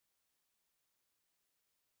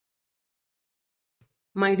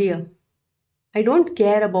My dear, I don't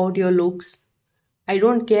care about your looks. I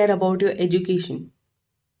don't care about your education.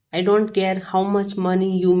 I don't care how much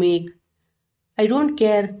money you make. I don't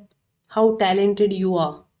care how talented you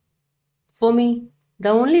are. For me, the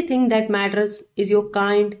only thing that matters is your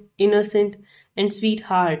kind, innocent, and sweet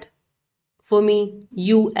heart. For me,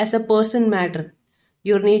 you as a person matter.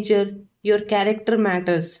 Your nature, your character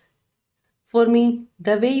matters. For me,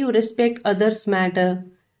 the way you respect others matter.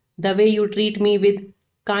 The way you treat me with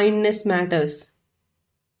kindness matters.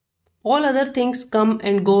 All other things come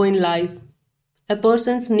and go in life. A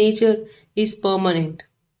person's nature is permanent.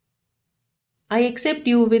 I accept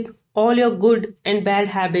you with all your good and bad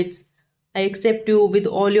habits. I accept you with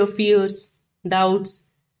all your fears, doubts,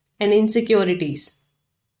 and insecurities.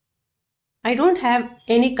 I don't have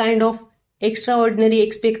any kind of extraordinary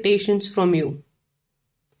expectations from you.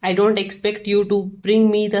 I don't expect you to bring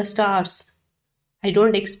me the stars. I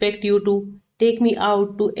don't expect you to take me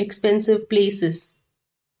out to expensive places.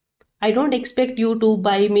 I don't expect you to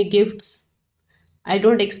buy me gifts. I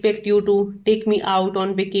don't expect you to take me out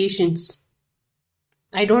on vacations.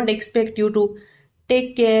 I don't expect you to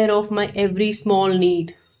take care of my every small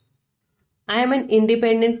need. I am an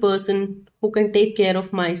independent person who can take care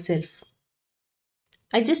of myself.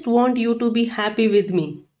 I just want you to be happy with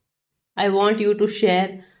me. I want you to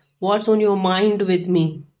share what's on your mind with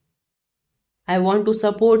me. I want to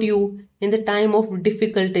support you in the time of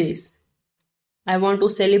difficulties. I want to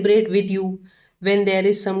celebrate with you when there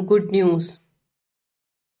is some good news.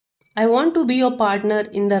 I want to be your partner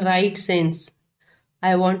in the right sense.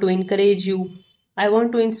 I want to encourage you. I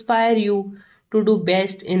want to inspire you to do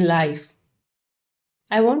best in life.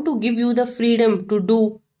 I want to give you the freedom to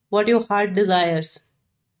do what your heart desires.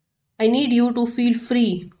 I need you to feel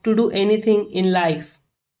free to do anything in life.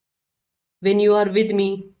 When you are with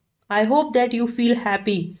me, I hope that you feel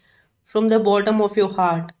happy from the bottom of your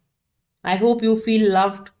heart. I hope you feel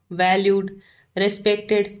loved, valued,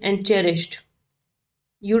 respected, and cherished.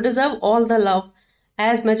 You deserve all the love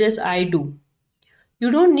as much as I do. You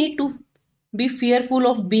don't need to be fearful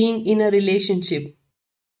of being in a relationship.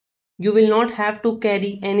 You will not have to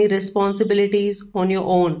carry any responsibilities on your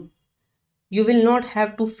own. You will not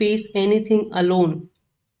have to face anything alone.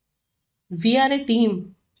 We are a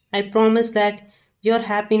team. I promise that your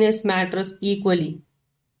happiness matters equally.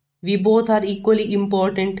 We both are equally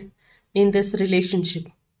important in this relationship.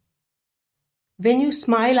 When you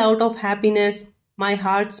smile out of happiness, my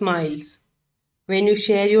heart smiles. When you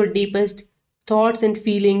share your deepest thoughts and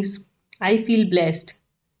feelings, I feel blessed.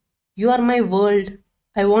 You are my world.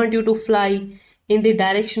 I want you to fly in the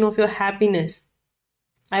direction of your happiness.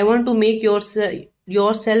 I want to make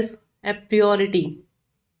yourself a priority.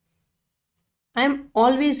 I am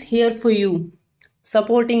always here for you,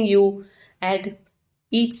 supporting you at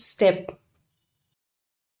each step.